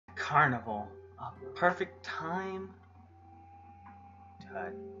carnival. A perfect time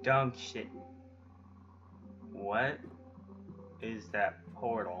to dunk shit. What is that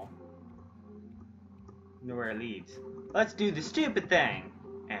portal? Nowhere it leads. Let's do the stupid thing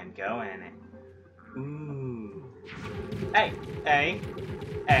and go in it. Ooh. Hey, hey,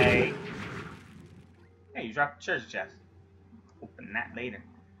 hey. Hey, you dropped the treasure chest. Open that later.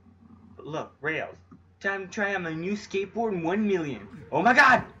 But look, rails. Time to try on my new skateboard in 1 million. Oh my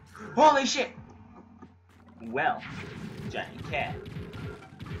god! Holy shit! Well, giant cat.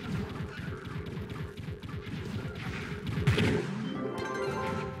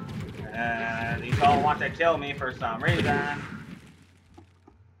 These all want to kill me for some reason.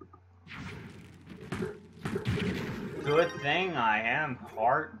 Good thing I am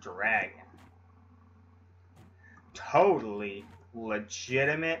part dragon. Totally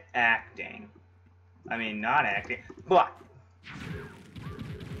legitimate acting. I mean, not acting, but...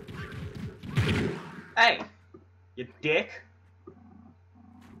 Hey! You dick!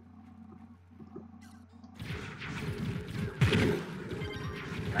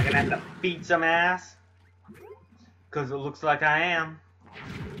 I'm gonna have to beat some ass. Cause it looks like I am.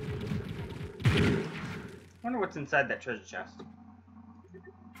 Wonder what's inside that treasure chest.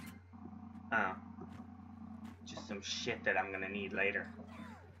 Oh. Just some shit that I'm gonna need later.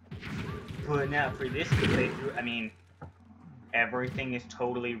 But now for this playthrough, I mean, everything is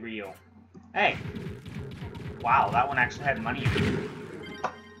totally real. Hey! Wow, that one actually had money in it.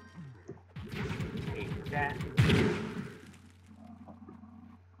 Take that.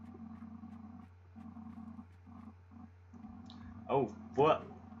 Oh, fuck.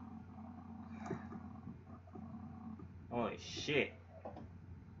 Holy shit.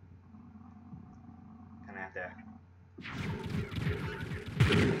 Gonna have to...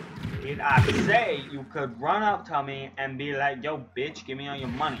 Did I say you could run up to me and be like, yo, bitch, give me all your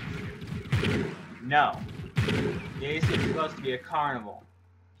money? No. This is supposed to be a carnival.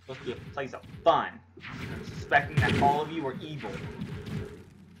 It's supposed to be a place of fun. I'm suspecting that all of you are evil.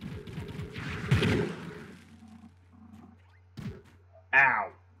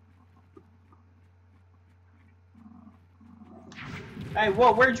 Ow. Hey,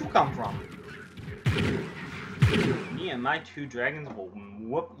 whoa, where'd you come from? Me and my two dragons will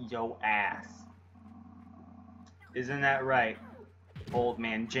whoop yo ass. Isn't that right, old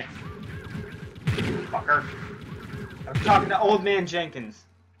man Fucker. I was talking to old man Jenkins.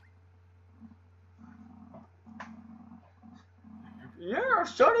 Yeah,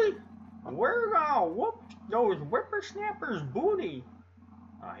 sonny. We're gonna whoop those whippersnappers' booty.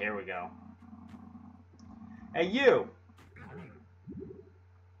 Oh, here we go. Hey, you.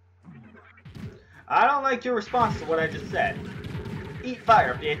 I don't like your response to what I just said. Eat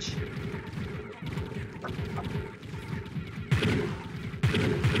fire, bitch.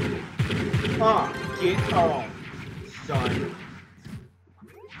 Get on, son.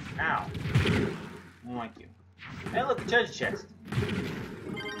 Ow. I don't like you. Hey, look, a treasure chest.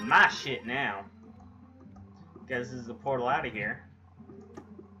 My shit now. Guess this is the portal out of here.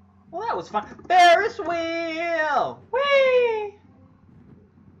 Well, that was fun. Ferris wheel! Whee!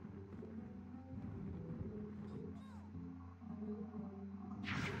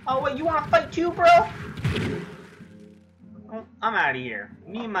 Oh, wait, you want to fight too, bro? Well, I'm out of here.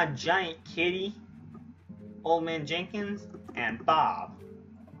 Me and my giant kitty, Old Man Jenkins, and Bob.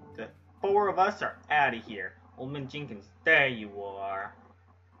 The four of us are out of here. Old Man Jenkins, there you are.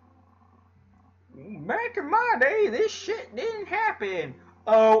 Back in my day, this shit didn't happen.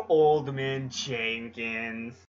 Oh, Old Man Jenkins.